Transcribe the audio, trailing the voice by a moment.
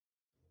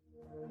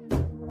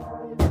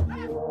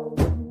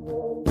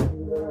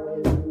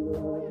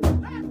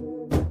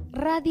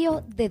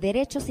Radio de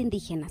Derechos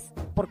Indígenas,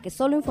 porque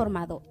solo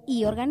informado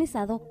y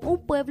organizado, un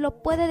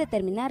pueblo puede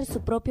determinar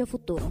su propio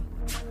futuro.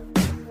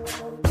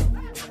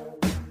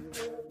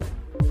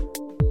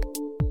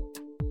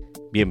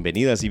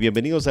 Bienvenidas y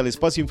bienvenidos al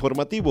espacio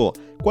informativo.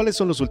 ¿Cuáles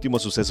son los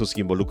últimos sucesos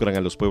que involucran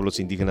a los pueblos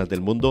indígenas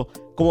del mundo?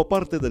 Como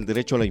parte del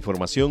derecho a la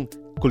información,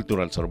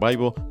 Cultural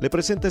Survival le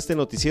presenta este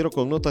noticiero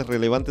con notas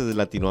relevantes de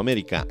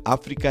Latinoamérica,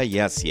 África y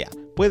Asia.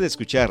 Puede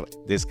escuchar,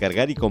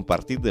 descargar y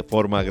compartir de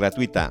forma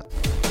gratuita.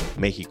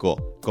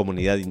 México.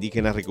 Comunidad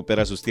indígena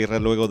recupera sus tierras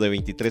luego de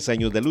 23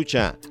 años de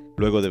lucha.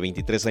 Luego de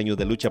 23 años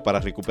de lucha para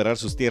recuperar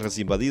sus tierras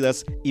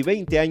invadidas y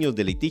 20 años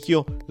de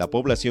litigio, la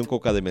población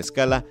Coca de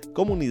Mezcala,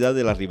 comunidad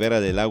de la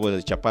ribera del lago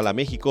de Chapala,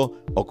 México,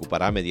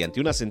 ocupará mediante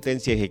una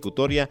sentencia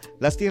ejecutoria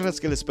las tierras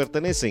que les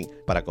pertenecen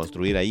para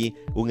construir ahí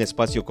un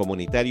espacio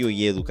comunitario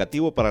y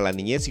educativo para la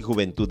niñez y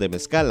juventud de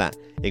Mezcala.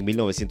 En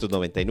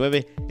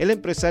 1999, el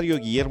empresario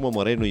Guillermo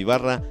Moreno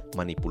Ibarra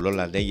manipuló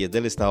las leyes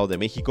del Estado de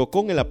México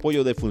con el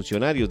apoyo de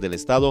funcionarios del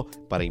Estado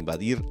para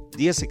invadir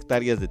 10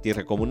 hectáreas de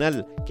tierra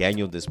comunal, que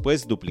años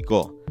después duplicó.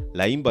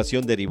 La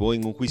invasión derivó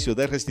en un juicio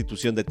de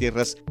restitución de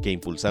tierras que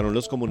impulsaron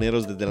los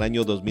comuneros desde el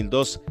año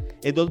 2002.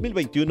 En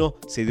 2021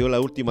 se dio la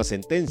última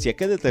sentencia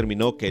que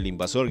determinó que el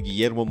invasor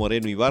Guillermo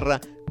Moreno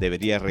Ibarra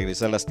debería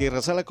regresar las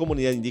tierras a la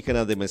comunidad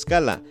indígena de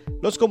Mezcala.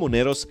 Los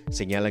comuneros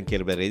señalan que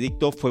el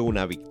veredicto fue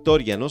una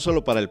victoria no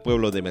solo para el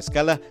pueblo de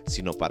Mezcala,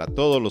 sino para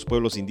todos los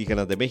pueblos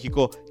indígenas de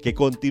México que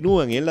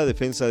continúan en la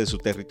defensa de su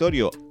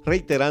territorio,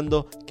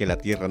 reiterando que la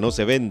tierra no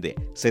se vende,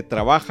 se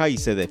trabaja y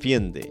se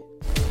defiende.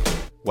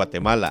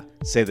 Guatemala,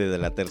 sede de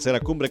la tercera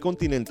cumbre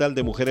continental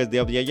de mujeres de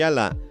Abya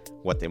Yala.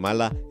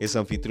 Guatemala es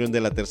anfitrión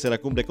de la tercera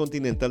cumbre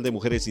continental de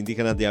mujeres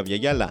indígenas de Abya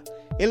Yala.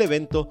 El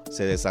evento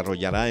se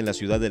desarrollará en la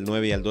ciudad del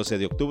 9 al 12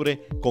 de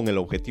octubre con el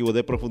objetivo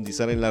de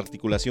profundizar en la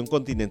articulación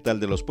continental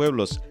de los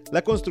pueblos,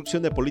 la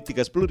construcción de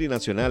políticas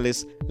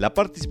plurinacionales, la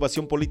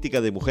participación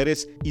política de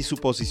mujeres y su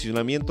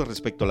posicionamiento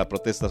respecto a la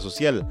protesta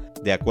social.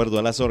 De acuerdo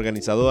a las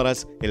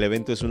organizadoras, el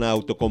evento es una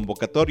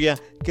autoconvocatoria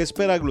que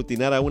espera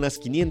aglutinar a unas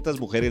 500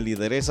 mujeres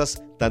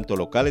lideresas, tanto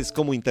locales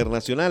como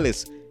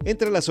internacionales.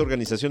 Entre las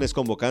organizaciones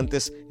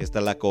convocantes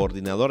está la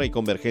Coordinadora y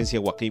Convergencia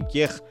Joaquín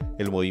Kiej,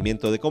 el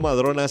Movimiento de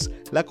Comadronas,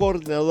 la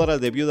Coordinadora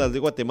de Viudas de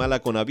Guatemala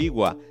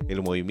Conabigua,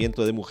 el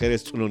Movimiento de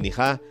Mujeres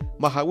Tzununijá,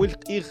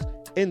 Mahahuilquij,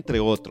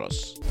 entre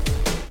otros.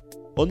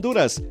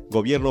 Honduras,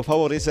 gobierno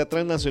favorece a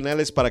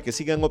transnacionales para que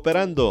sigan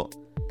operando.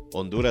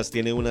 Honduras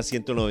tiene unas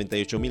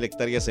 198,000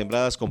 hectáreas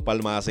sembradas con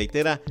palma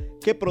aceitera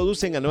que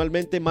producen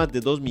anualmente más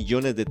de 2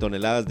 millones de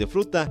toneladas de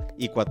fruta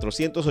y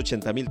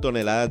 480,000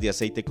 toneladas de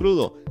aceite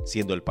crudo,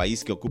 siendo el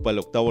país que ocupa el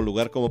octavo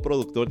lugar como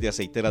productor de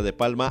aceitera de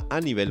palma a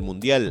nivel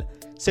mundial.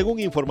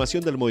 Según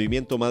información del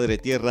movimiento Madre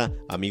Tierra,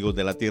 Amigos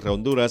de la Tierra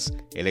Honduras,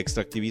 el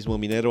extractivismo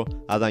minero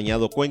ha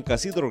dañado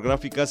cuencas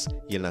hidrográficas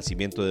y el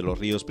nacimiento de los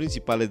ríos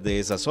principales de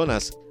esas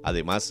zonas,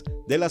 además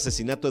del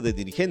asesinato de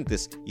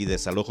dirigentes y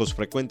desalojos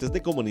frecuentes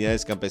de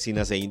comunidades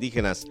campesinas e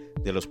indígenas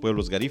de los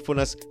pueblos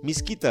garífonas,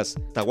 misquitas,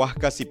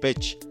 tahuascas y pech.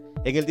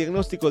 En el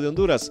diagnóstico de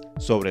Honduras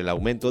sobre el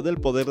aumento del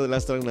poder de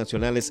las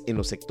transnacionales en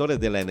los sectores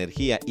de la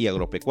energía y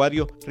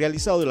agropecuario,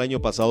 realizado el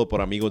año pasado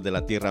por Amigos de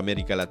la Tierra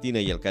América Latina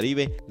y el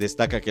Caribe,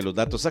 destaca que los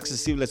datos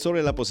accesibles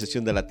sobre la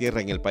posesión de la tierra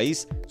en el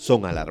país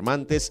son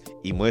alarmantes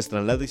y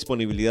muestran la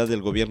disponibilidad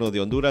del gobierno de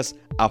Honduras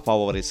a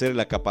favorecer el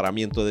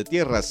acaparamiento de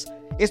tierras.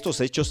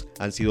 Estos hechos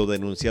han sido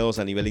denunciados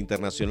a nivel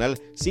internacional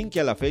sin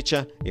que a la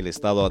fecha el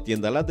Estado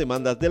atienda las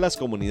demandas de las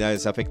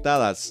comunidades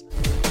afectadas.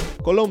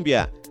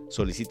 Colombia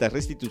solicita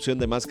restitución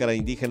de máscara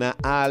indígena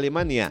a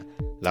Alemania.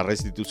 La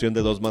restitución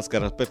de 2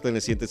 máscaras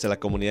pertenecientes a la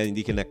comunidad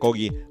indígena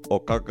Kogi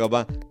o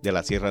Cácaba de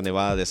la Sierra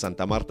Nevada de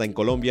Santa Marta en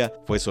Colombia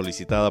fue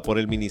solicitada por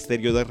el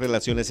Ministerio de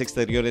Relaciones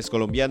Exteriores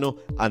colombiano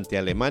ante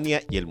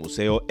Alemania y el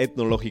Museo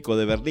Etnológico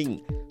de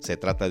Berlín. Se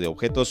trata de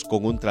objetos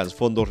con un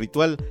trasfondo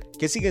ritual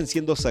que siguen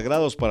siendo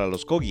sagrados para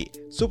los Kogi,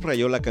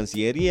 subrayó la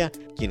Cancillería,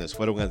 quienes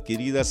fueron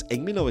adquiridas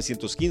en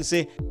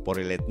 1915 por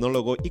el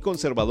etnólogo y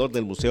conservador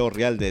del Museo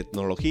Real de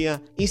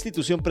Etnología,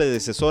 institución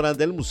predecesora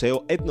del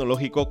Museo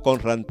Etnológico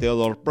Konrad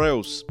Theodor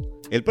Preuss.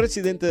 El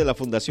presidente de la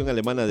Fundación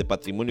Alemana de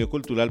Patrimonio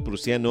Cultural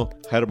Prusiano,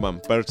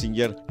 Hermann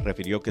Persinger,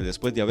 refirió que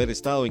después de haber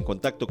estado en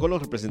contacto con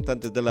los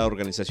representantes de la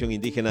organización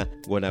indígena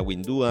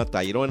Guanaguindúa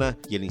Tairona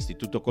y el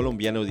Instituto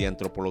Colombiano de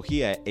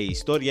Antropología e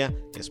Historia,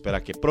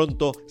 espera que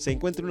pronto se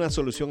encuentre una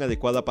solución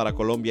adecuada para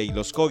Colombia y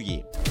los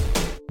Kogi.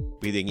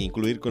 Piden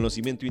incluir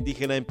conocimiento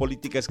indígena en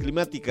políticas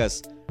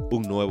climáticas.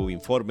 Un nuevo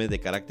informe de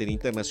carácter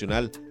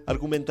internacional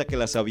argumenta que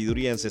la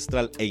sabiduría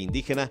ancestral e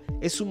indígena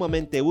es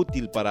sumamente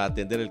útil para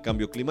atender el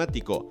cambio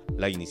climático,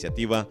 La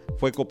iniciativa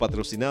fue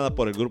copatrocinada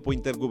por el Grupo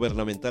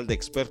Intergubernamental de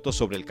Expertos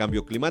sobre el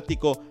Cambio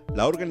Climático,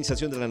 la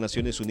Organización de las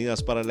Naciones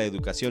Unidas para la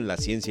Educación, la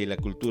Ciencia y la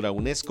Cultura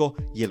UNESCO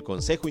y el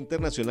Consejo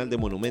Internacional de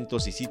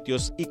Monumentos y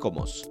Sitios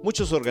ICOMOS.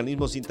 Muchos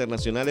organismos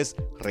internacionales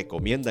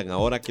recomiendan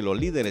ahora que los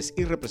líderes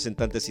y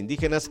representantes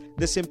indígenas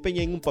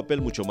desempeñen un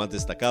papel mucho más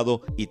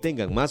destacado y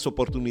tengan más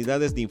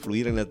oportunidades de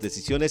influir en las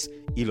decisiones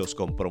y los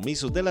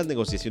compromisos de las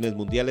negociaciones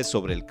mundiales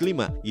sobre el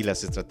clima y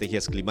las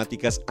estrategias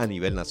climáticas a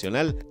nivel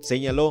nacional,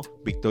 señaló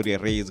Victoria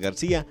Reyes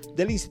García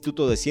del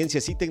Instituto de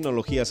Ciencias y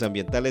Tecnologías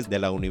Ambientales de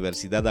la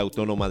Universidad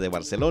Autónoma de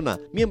Barcelona,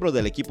 miembro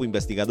del equipo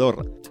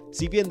investigador.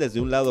 Si bien desde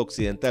un lado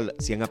occidental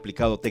se han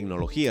aplicado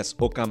tecnologías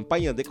o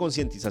campañas de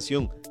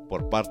concientización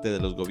por parte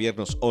de los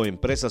gobiernos o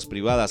empresas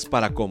privadas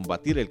para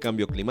combatir el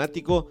cambio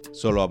climático,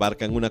 solo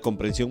abarcan una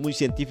comprensión muy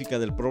científica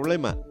del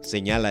problema,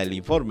 señala el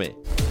informe.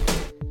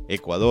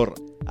 Ecuador.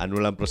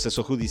 Anulan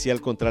proceso judicial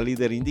contra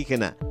líder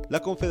indígena.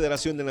 La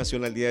Confederación de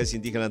Nacionalidades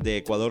Indígenas de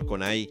Ecuador,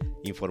 CONAI,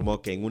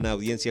 informó que en una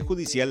audiencia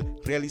judicial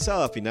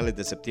realizada a finales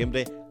de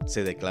septiembre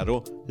se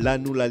declaró la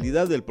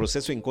nulidad del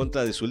proceso en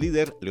contra de su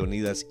líder,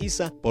 Leonidas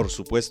Issa, por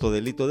supuesto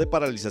delito de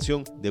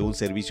paralización de un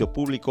servicio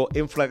público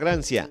en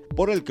flagrancia,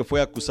 por el que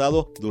fue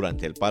acusado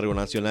durante el paro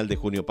nacional de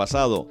junio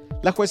pasado.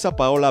 La jueza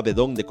Paola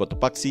Bedón de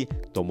Cotopaxi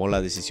tomó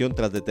la decisión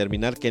tras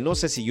determinar que no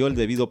se siguió el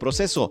debido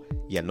proceso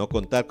y al no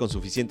contar con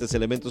suficientes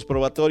elementos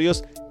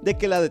probatorios de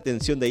que la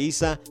detención de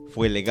Issa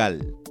fue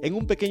legal. En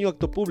un pequeño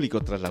acto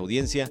público tras la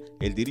audiencia,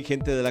 el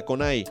dirigente de la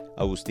CONAI,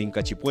 Agustín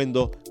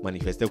Cachipuendo,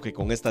 manifestó que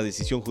con esta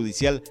decisión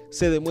judicial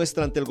se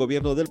demuestra ante el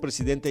gobierno del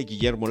presidente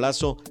Guillermo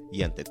Lasso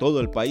y ante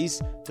todo el país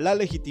la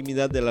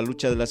legitimidad de la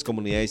lucha de las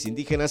comunidades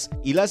indígenas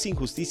y las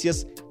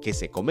injusticias que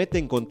se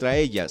cometen contra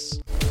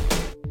ellas.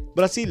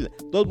 Brasil,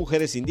 2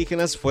 mujeres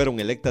indígenas fueron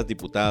electas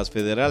diputadas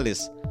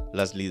federales.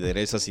 Las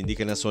lideresas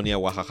indígenas Sonia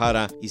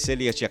Guajajara y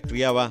Celia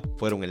Chacriaba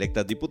fueron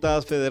electas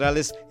diputadas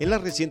federales en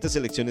las recientes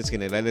elecciones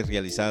generales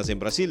realizadas en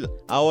Brasil.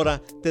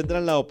 Ahora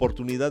tendrán la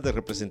oportunidad de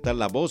representar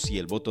la voz y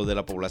el voto de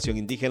la población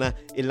indígena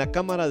en la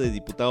Cámara de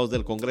Diputados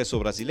del Congreso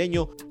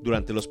brasileño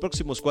durante los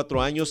próximos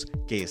 4 años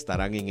que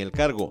estarán en el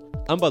cargo.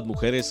 Ambas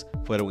mujeres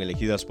fueron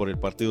elegidas por el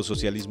Partido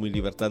Socialismo y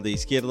Libertad de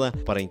Izquierda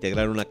para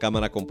integrar una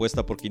Cámara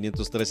compuesta por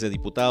 513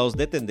 diputados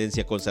de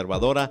tendencia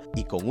conservadora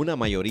y con una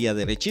mayoría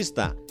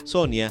derechista.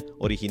 Sonia,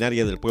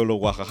 originaria del pueblo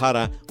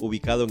Guajajara,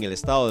 ubicado en el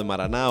estado de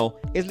Maranhão,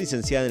 es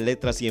licenciada en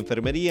Letras y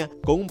Enfermería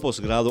con un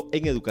posgrado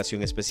en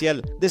Educación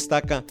Especial.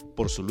 Destaca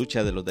por su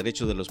lucha de los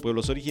derechos de los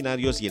pueblos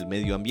originarios y el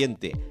medio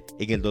ambiente.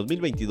 En el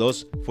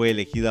 2022 fue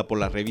elegida por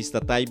la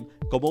revista Time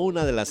como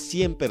una de las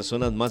 100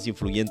 personas más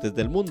influyentes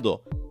del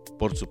mundo.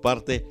 Por su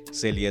parte,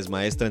 Celia es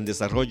maestra en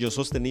Desarrollo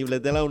Sostenible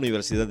de la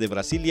Universidad de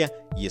Brasilia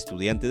y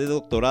estudiante de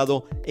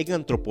doctorado en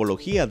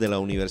Antropología de la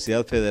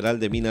Universidad Federal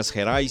de Minas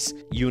Gerais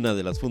y una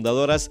de las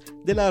fundadoras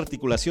de la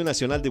Articulación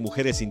Nacional de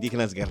Mujeres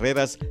Indígenas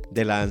Guerreras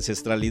de la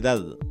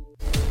Ancestralidad.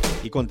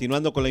 Y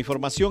continuando con la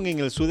información, en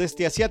el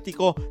sudeste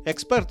asiático,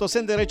 expertos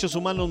en derechos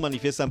humanos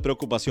manifiestan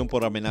preocupación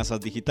por amenazas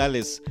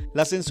digitales.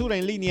 La censura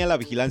en línea, la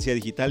vigilancia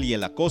digital y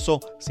el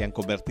acoso se han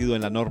convertido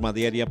en la norma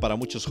diaria para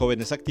muchos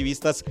jóvenes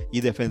activistas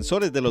y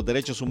defensores de los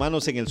derechos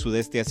humanos en el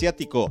sudeste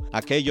asiático.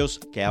 Aquellos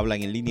que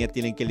hablan en línea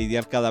tienen que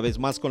lidiar cada vez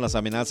más con las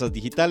amenazas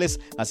digitales,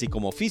 así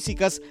como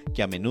físicas,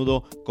 que a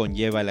menudo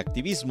conlleva el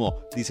activismo,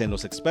 dicen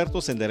los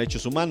expertos en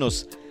derechos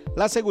humanos.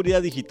 La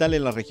seguridad digital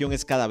en la región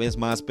es cada vez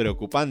más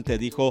preocupante,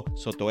 dijo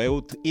Sotoeut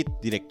It,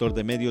 director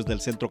de medios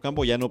del Centro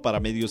Camboyano para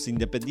Medios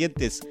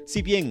Independientes.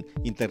 Si bien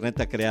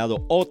Internet ha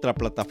creado otra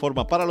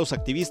plataforma para los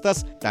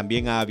activistas,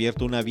 también ha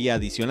abierto una vía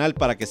adicional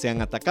para que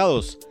sean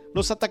atacados.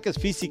 Los ataques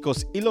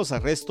físicos y los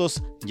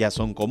arrestos ya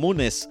son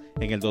comunes.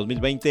 En el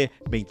 2020,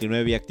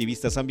 29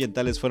 activistas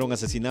ambientales fueron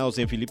asesinados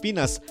en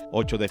Filipinas,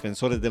 8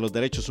 defensores de los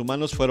derechos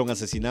humanos fueron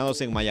asesinados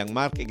en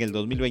Myanmar en el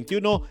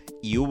 2021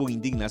 y hubo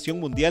indignación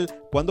mundial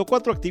cuando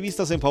 4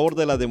 activistas en favor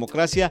de la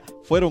democracia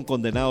fueron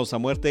condenados a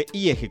muerte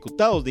y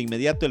ejecutados de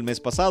inmediato el mes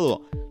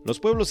pasado. Los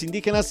pueblos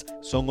indígenas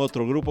son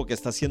otro grupo que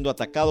está siendo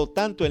atacado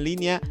tanto en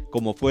línea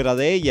como fuera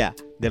de ella.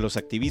 De los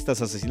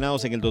activistas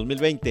asesinados en el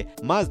 2020,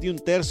 más de un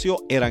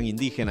tercio eran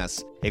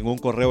indígenas. En un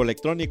correo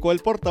electrónico, el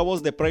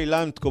portavoz de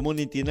Prairie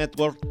Community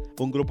Network,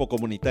 un grupo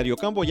comunitario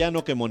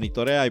camboyano que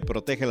monitorea y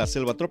protege la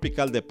selva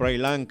tropical de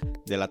Prairie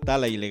de la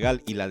tala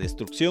ilegal y la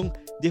destrucción,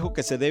 dijo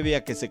que se debe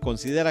a que se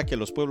considera que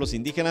los pueblos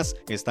indígenas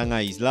están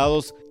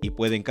aislados y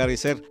pueden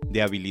carecer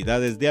de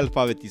habilidades de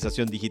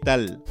alfabetización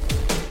digital.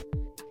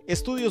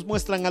 Estudios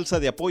muestran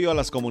alza de apoyo a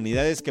las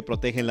comunidades que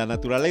protegen la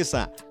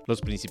naturaleza. Los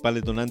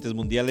principales donantes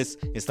mundiales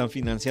están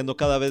financiando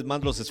cada vez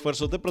más los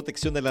esfuerzos de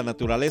protección de la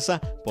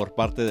naturaleza por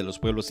parte de los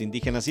pueblos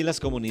indígenas y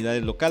las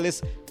comunidades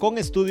locales, con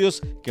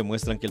estudios que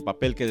muestran que el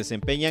papel que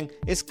desempeñan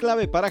es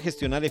clave para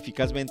gestionar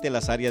eficazmente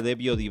las áreas de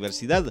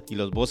biodiversidad y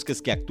los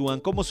bosques que actúan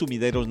como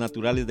sumideros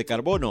naturales de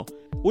carbono.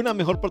 Una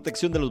mejor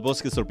protección de los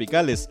bosques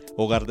tropicales,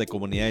 hogar de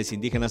comunidades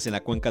indígenas en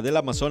la cuenca del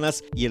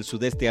Amazonas y el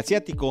sudeste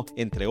asiático,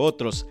 entre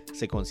otros,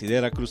 se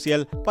considera crucial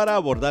crucial para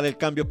abordar el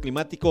cambio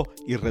climático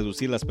y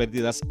reducir las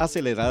pérdidas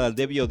aceleradas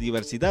de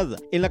biodiversidad.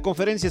 En la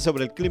conferencia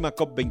sobre el clima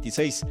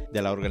COP26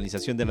 de la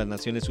Organización de las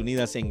Naciones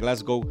Unidas en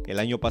Glasgow el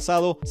año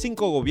pasado,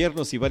 5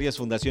 gobiernos y varias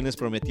fundaciones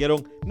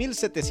prometieron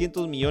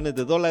 $1.700 millones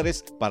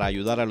para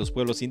ayudar a los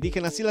pueblos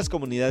indígenas y las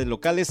comunidades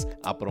locales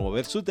a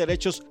promover sus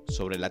derechos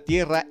sobre la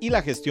tierra y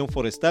la gestión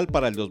forestal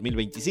para el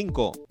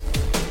 2025.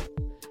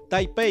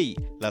 Taipei.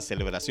 Las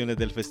celebraciones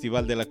del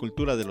Festival de la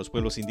Cultura de los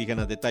Pueblos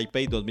Indígenas de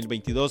Taipei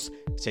 2022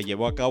 se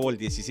llevó a cabo el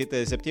 17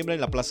 de septiembre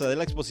en la Plaza de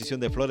la Exposición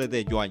de Flores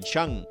de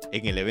Yuanshan.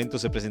 En el evento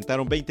se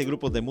presentaron 20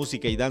 grupos de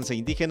música y danza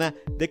indígena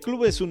de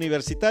clubes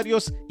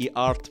universitarios y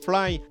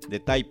Artfly de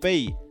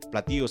Taipei,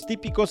 platillos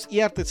típicos y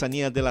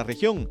artesanías de la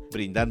región,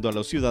 brindando a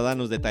los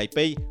ciudadanos de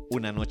Taipei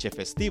una noche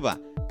festiva.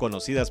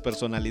 Conocidas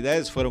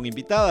personalidades fueron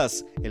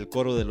invitadas. El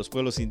coro de los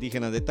pueblos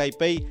indígenas de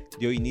Taipei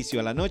dio inicio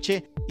a la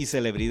noche y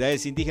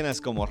celebridades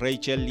indígenas como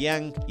Rachel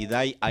Liang y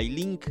Dai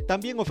Ailing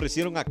también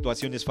ofrecieron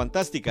actuaciones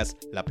fantásticas.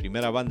 La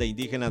primera banda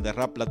indígena de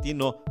rap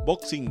latino,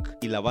 Boxing,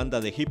 y la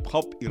banda de hip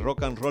hop y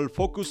rock and roll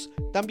Focus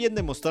también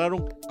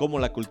demostraron cómo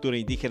la cultura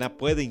indígena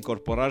puede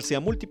incorporarse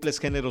a múltiples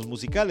géneros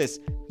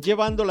musicales,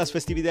 llevando las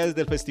festividades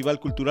del Festival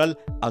Cultural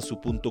a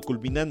su punto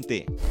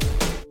culminante.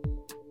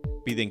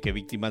 Piden que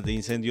víctimas de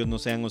incendios no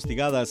sean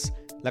hostigadas.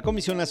 La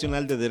Comisión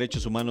Nacional de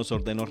Derechos Humanos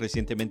ordenó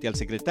recientemente al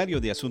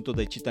secretario de Asuntos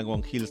de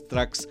Chittagong Hills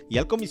Tracts y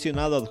al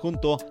comisionado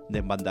adjunto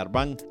de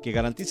Bandarbán que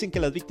garanticen que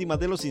las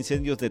víctimas de los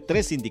incendios de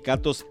 3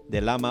 sindicatos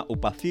de Lama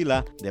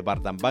Upazila de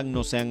Bandarbán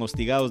no sean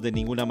hostigados de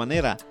ninguna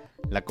manera.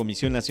 La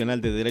Comisión Nacional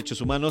de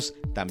Derechos Humanos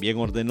también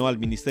ordenó al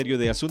Ministerio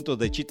de Asuntos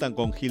de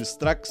Chittagong Hills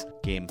Tracts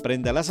que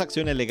emprenda las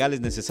acciones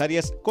legales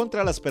necesarias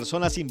contra las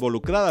personas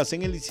involucradas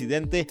en el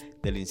incidente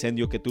del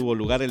incendio que tuvo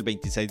lugar el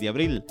 26 de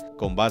abril.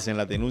 Con base en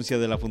la denuncia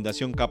de la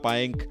Fundación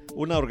Kappa Inc.,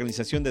 una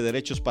organización de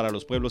derechos para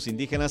los pueblos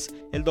indígenas,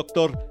 el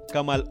doctor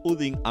Kamal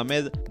Uddin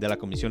Ahmed de la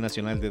Comisión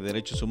Nacional de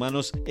Derechos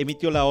Humanos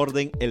emitió la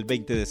orden el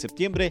 20 de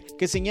septiembre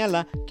que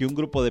señala que un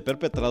grupo de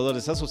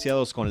perpetradores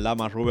asociados con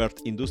Lama Rubber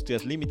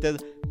Industries Limited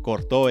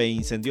cortó e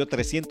incendió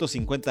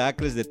 350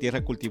 acres de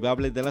tierra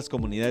cultivable de las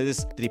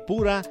comunidades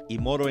Tripura y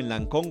Moro en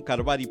Lancón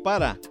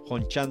Karvaripara,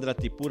 Honchandra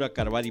Tripura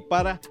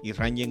Karvaripara y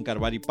Ranyen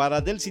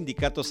Karvaripara del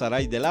sindicato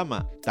Saray de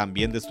Lama.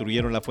 También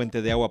destruyeron la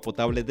fuente de agua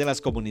potable de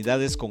las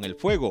comunidades con el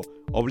fuego,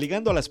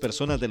 obligando a las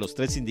personas de los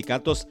 3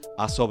 sindicatos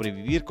a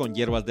sobrevivir con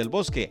hierbas del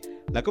bosque.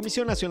 La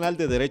Comisión Nacional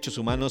de Derechos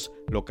Humanos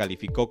lo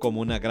calificó como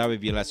una grave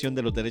violación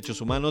de los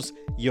derechos humanos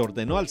y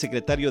ordenó al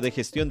secretario de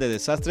Gestión de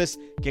Desastres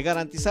que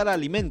garantizara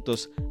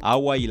alimentos,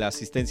 agua y la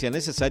asistencia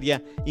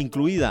necesaria,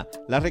 incluida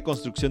la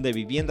reconstrucción de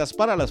viviendas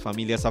para las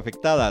familias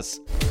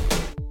afectadas.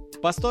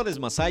 Pastores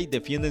Masái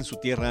defienden su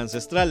tierra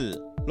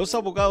ancestral. Los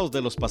abogados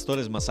de los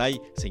pastores Masái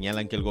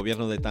señalan que el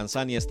gobierno de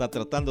Tanzania está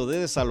tratando de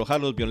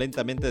desalojarlos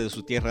violentamente de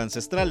su tierra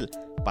ancestral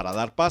para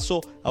dar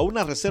paso a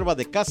una reserva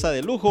de caza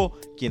de lujo,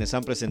 quienes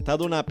han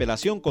presentado una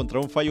apelación contra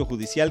un fallo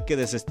judicial que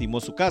desestimó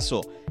su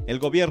caso. El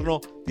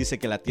gobierno dice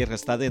que la tierra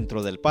está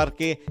dentro del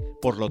parque,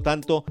 por lo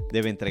tanto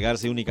debe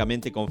entregarse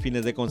únicamente con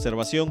fines de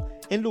conservación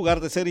en lugar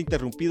de ser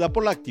interrumpida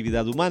por la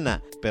actividad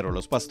humana, pero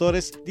los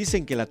pastores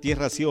dicen que la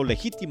tierra ha sido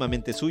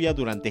legítimamente suya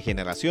durante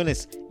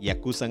generaciones y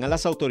acusan a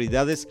las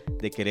autoridades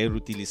de querer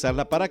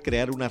utilizarla para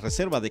crear una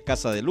reserva de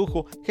caza de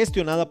lujo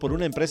gestionada por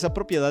una empresa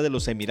propiedad de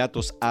los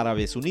Emiratos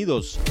Árabes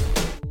Unidos.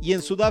 Y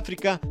en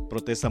Sudáfrica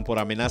protestan por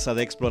amenaza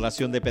de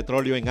exploración de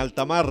petróleo en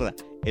alta mar.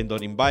 En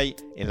Dorimbay,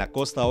 en la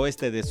costa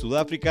oeste de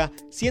Sudáfrica,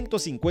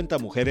 150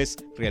 mujeres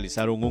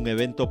realizaron un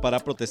evento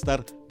para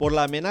protestar por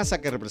la amenaza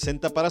que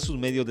representa para sus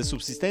medios de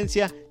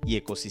subsistencia y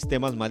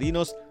ecosistemas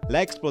marinos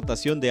la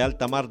explotación de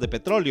alta mar de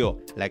petróleo,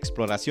 la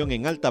exploración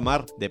en alta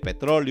mar de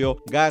petróleo,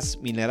 gas,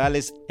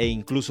 minerales e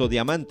incluso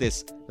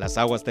diamantes. Las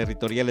aguas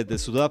territoriales de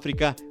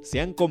Sudáfrica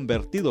se han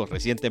convertido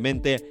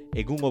recientemente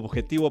en un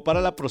objetivo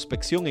para la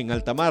prospección en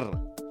alta mar.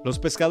 Los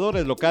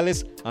pescadores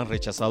locales han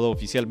rechazado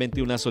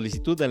oficialmente una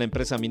solicitud de la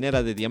empresa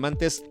minera de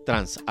diamantes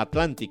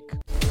Transatlantic.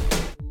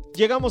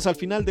 Llegamos al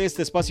final de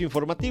este espacio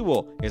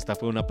informativo. Esta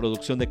fue una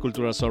producción de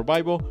Cultural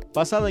Survival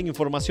basada en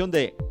información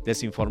de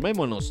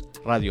Desinformémonos,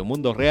 Radio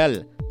Mundo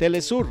Real,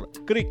 Telesur,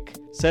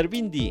 CRIC,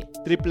 Servindi,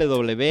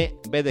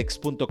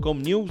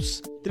 www.bedex.com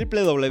News,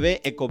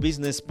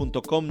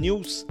 www.ecobusiness.com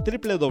News,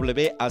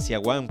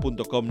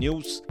 www.asiaone.com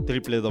News,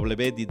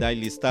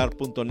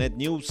 www.thedailystar.net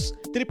News,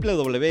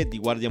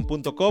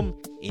 www.theguardian.com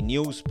y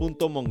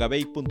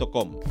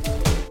news.mongabay.com.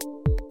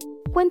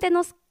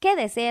 Cuéntenos qué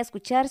desea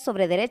escuchar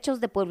sobre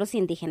derechos de pueblos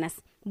indígenas.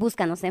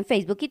 Búscanos en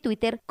Facebook y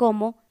Twitter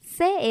como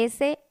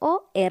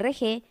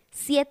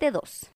CSORG72.